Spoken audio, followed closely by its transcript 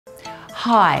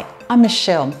Hi, I'm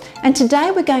Michelle, and today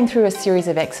we're going through a series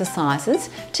of exercises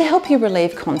to help you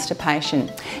relieve constipation.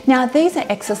 Now, these are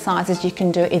exercises you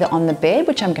can do either on the bed,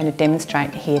 which I'm going to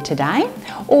demonstrate here today,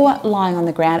 or lying on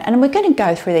the ground, and we're going to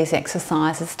go through these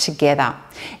exercises together.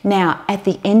 Now, at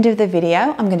the end of the video,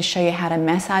 I'm going to show you how to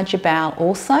massage your bowel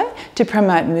also to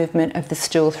promote movement of the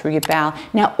stool through your bowel.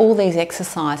 Now, all these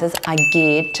exercises are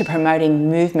geared to promoting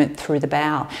movement through the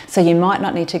bowel. So you might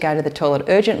not need to go to the toilet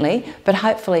urgently, but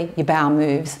hopefully your bowel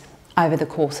moves over the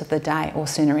course of the day or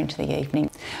sooner into the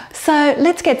evening. So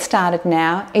let's get started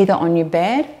now, either on your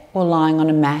bed or lying on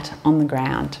a mat on the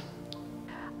ground.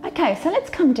 Okay, so let's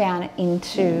come down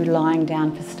into lying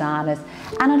down for starters.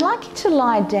 And I'd like you to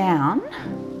lie down,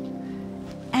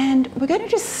 and we're going to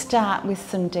just start with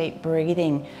some deep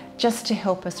breathing just to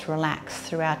help us relax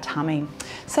through our tummy.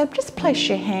 So just place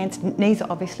your hands, knees are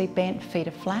obviously bent, feet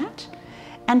are flat,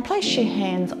 and place your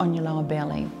hands on your lower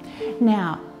belly.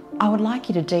 Now, I would like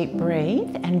you to deep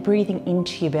breathe and breathing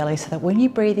into your belly so that when you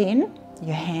breathe in,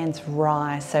 your hands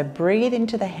rise. So breathe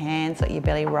into the hands, let your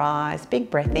belly rise. Big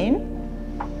breath in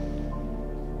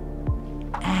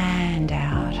and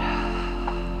out.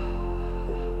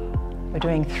 We're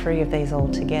doing 3 of these all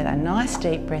together. Nice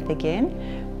deep breath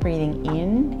again. Breathing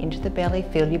in into the belly,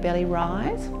 feel your belly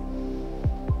rise.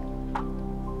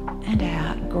 And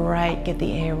out, great. Get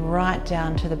the air right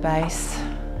down to the base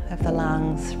of the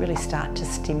lungs, really start to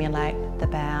stimulate the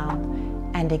bowel.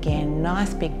 And again,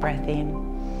 nice big breath in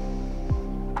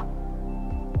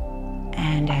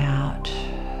and out.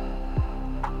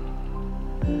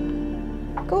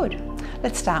 Good.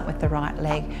 Let's start with the right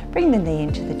leg. Bring the knee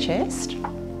into the chest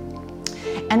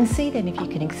and see then if you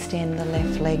can extend the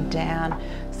left leg down.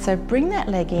 So bring that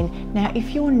leg in. Now,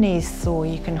 if your knee's sore,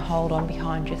 you can hold on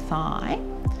behind your thigh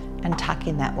and tuck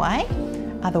in that way.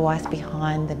 Otherwise,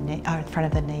 behind the knee, in front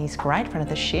of the knees, great, front of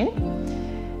the shin.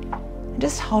 And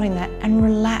just holding that and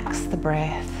relax the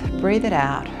breath. Breathe it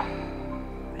out.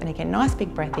 And again, nice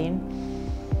big breath in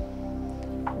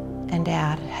and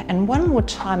out. And one more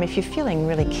time, if you're feeling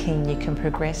really keen, you can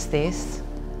progress this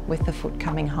with the foot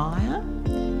coming higher.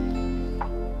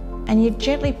 And you're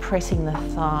gently pressing the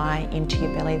thigh into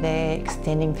your belly there,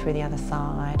 extending through the other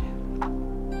side.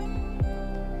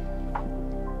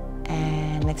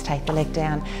 Let's take the leg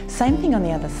down. Same thing on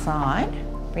the other side.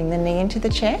 Bring the knee into the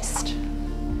chest.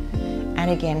 And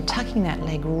again, tucking that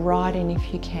leg right in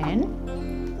if you can.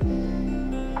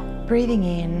 Breathing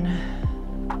in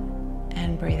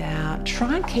and breathe out.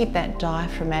 Try and keep that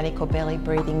diaphragmatic or belly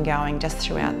breathing going just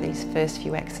throughout these first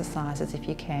few exercises if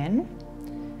you can.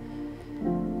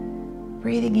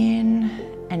 Breathing in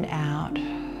and out.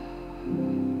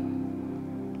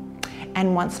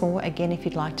 And once more, again, if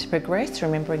you'd like to progress,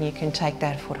 remembering you can take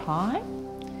that foot high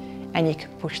and you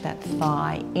can push that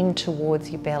thigh in towards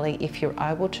your belly if you're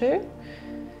able to.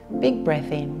 Big breath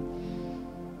in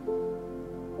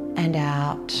and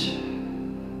out.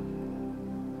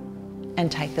 And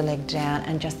take the leg down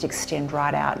and just extend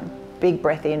right out. Big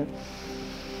breath in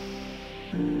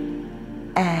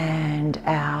and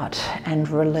out and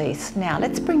release. Now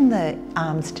let's bring the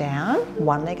arms down,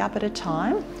 one leg up at a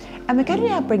time. And we're going to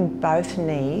now bring both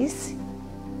knees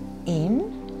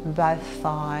in, both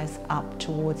thighs up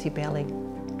towards your belly.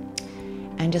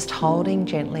 And just holding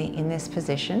gently in this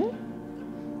position,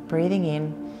 breathing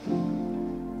in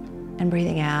and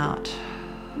breathing out.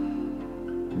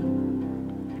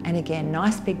 And again,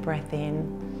 nice big breath in.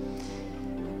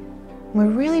 We're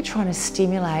really trying to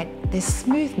stimulate this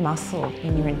smooth muscle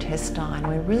in your intestine.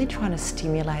 We're really trying to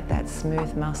stimulate that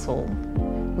smooth muscle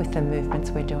with the movements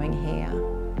we're doing here.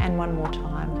 And one more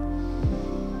time.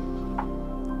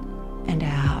 And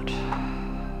out.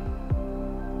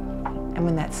 And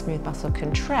when that smooth muscle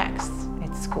contracts,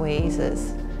 it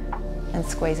squeezes and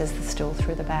squeezes the stool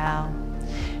through the bowel.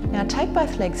 Now take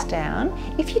both legs down.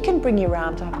 If you can bring your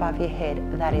arms up above your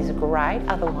head, that is great.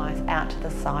 Otherwise, out to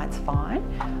the side's fine.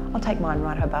 I'll take mine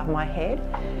right above my head.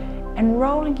 And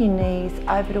rolling your knees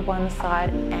over to one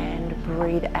side and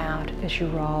breathe out as you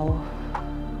roll.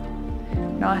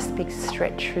 Nice big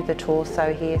stretch through the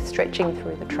torso here, stretching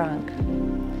through the trunk.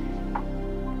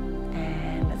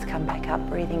 And let's come back up,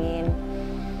 breathing in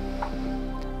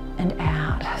and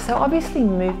out. So obviously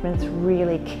movement's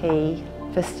really key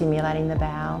for stimulating the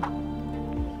bowel.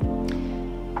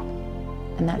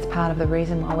 And that's part of the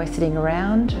reason why we're sitting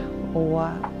around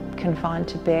or confined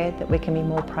to bed, that we can be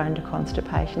more prone to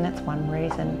constipation. That's one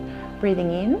reason.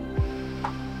 Breathing in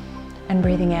and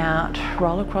breathing out.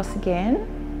 Roll across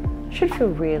again. Should feel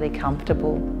really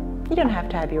comfortable. You don't have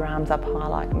to have your arms up high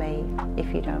like me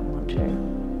if you don't want to.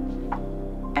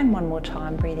 And one more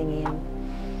time, breathing in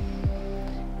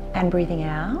and breathing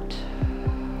out.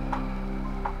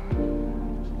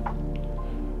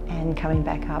 coming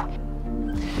back up.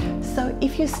 So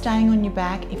if you're staying on your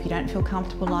back, if you don't feel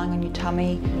comfortable lying on your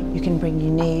tummy, you can bring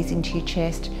your knees into your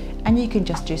chest and you can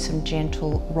just do some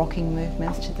gentle rocking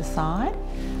movements to the side.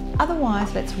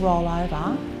 Otherwise, let's roll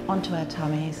over onto our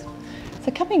tummies.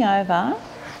 So coming over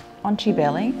onto your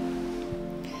belly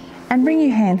and bring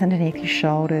your hands underneath your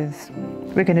shoulders.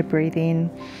 We're going to breathe in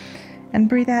and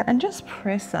breathe out and just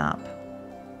press up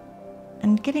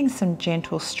and getting some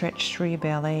gentle stretch through your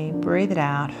belly. Breathe it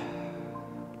out.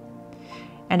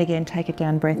 And again, take a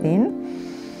down breath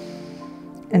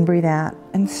in and breathe out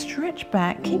and stretch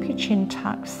back. Keep your chin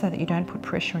tucked so that you don't put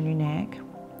pressure on your neck.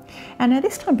 And now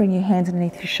this time bring your hands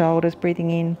underneath your shoulders,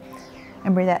 breathing in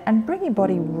and breathe out, and bring your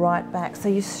body right back. So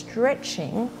you're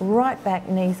stretching right back,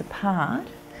 knees apart.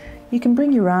 You can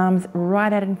bring your arms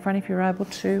right out in front if you're able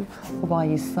to, or by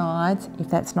your sides if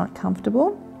that's not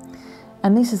comfortable.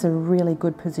 And this is a really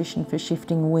good position for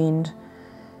shifting wind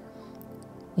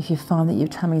if you find that your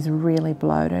tummy's really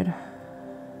bloated.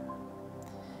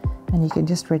 And you can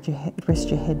just rest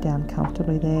your head down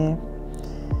comfortably there.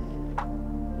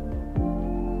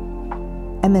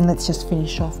 And then let's just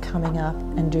finish off coming up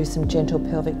and do some gentle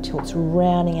pelvic tilts,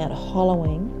 rounding out,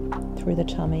 hollowing through the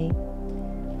tummy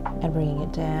and bringing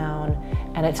it down.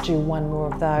 And let's do one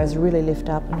more of those. Really lift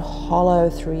up and hollow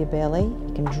through your belly.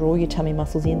 You can draw your tummy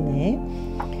muscles in there.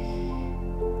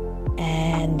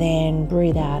 And then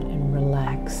breathe out and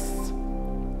relax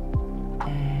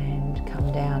and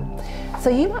come down. So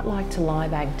you might like to lie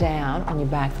back down on your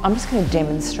back. I'm just going to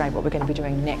demonstrate what we're going to be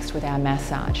doing next with our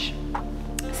massage.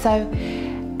 So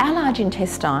our large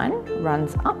intestine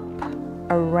runs up,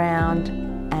 around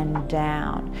and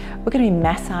down. We're going to be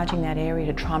massaging that area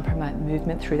to try and promote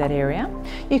movement through that area.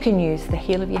 You can use the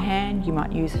heel of your hand, you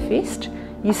might use a fist.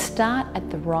 You start at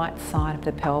the right side of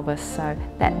the pelvis, so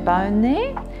that bone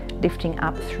there, lifting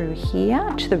up through here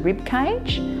to the rib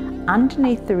cage,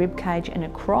 underneath the rib cage and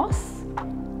across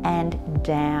and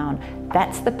down.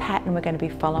 That's the pattern we're going to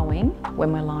be following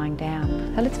when we're lying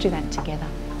down. So let's do that together.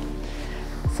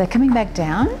 So coming back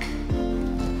down.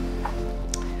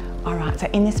 All right, so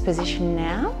in this position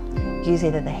now, use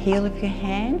either the heel of your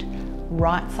hand,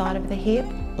 right side of the hip,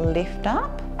 lift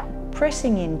up,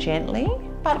 pressing in gently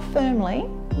but firmly.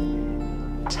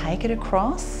 Take it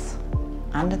across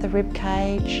under the rib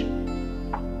cage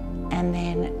and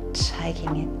then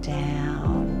taking it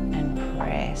down and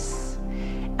press.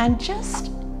 And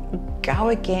just go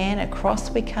again, across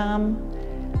we come,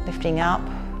 lifting up.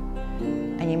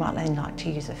 And you might then like to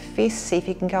use a fist, see if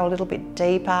you can go a little bit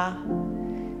deeper.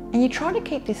 And you try to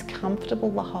keep this comfortable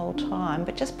the whole time,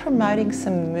 but just promoting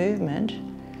some movement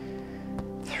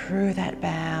through that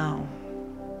bowel.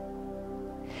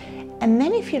 And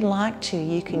then if you'd like to,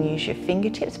 you can use your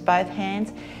fingertips, both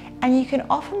hands, and you can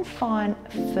often find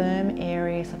firm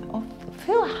areas of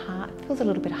feels a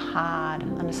little bit hard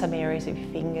under some areas of your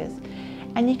fingers.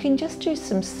 And you can just do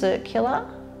some circular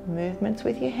movements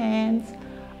with your hands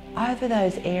over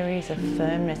those areas of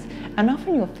firmness. And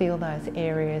often you'll feel those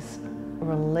areas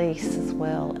release as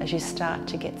well as you start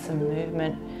to get some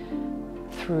movement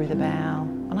through the bowel.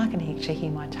 And I can actually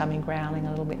hear my tummy growling a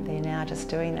little bit there now, just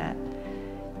doing that.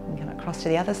 And come across to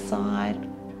the other side,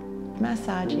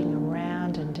 massaging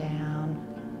around and down.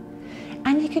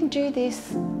 And you can do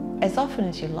this as often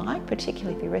as you like,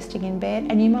 particularly if you're resting in bed.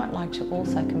 And you might like to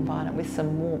also combine it with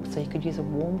some warmth. So you could use a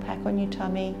warm pack on your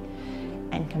tummy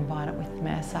and combine it with the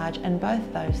massage. And both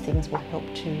those things will help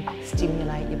to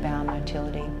stimulate your bowel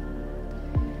motility.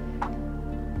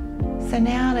 So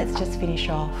now let's just finish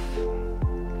off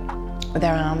with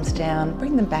our arms down,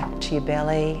 bring them back to your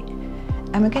belly,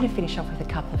 and we're going to finish off with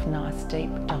a couple of nice deep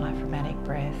diaphragmatic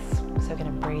breaths. So we're going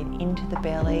to breathe into the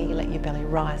belly, let your belly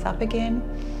rise up again,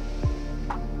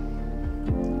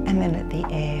 and then let the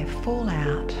air fall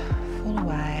out, fall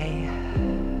away.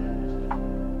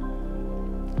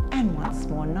 And once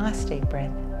more, nice deep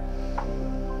breath.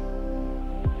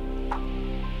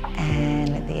 And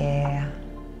let the air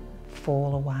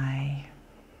fall away.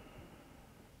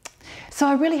 So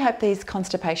I really hope these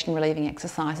constipation relieving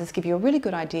exercises give you a really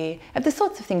good idea of the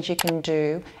sorts of things you can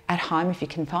do at home if you're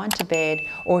confined to bed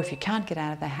or if you can't get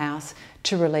out of the house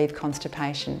to relieve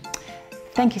constipation.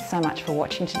 Thank you so much for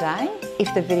watching today.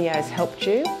 If the video has helped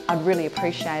you, I'd really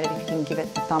appreciate it if you can give it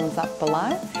a thumbs up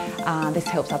below. This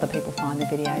helps other people find the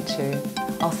video too.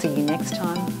 I'll see you next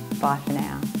time. Bye for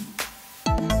now.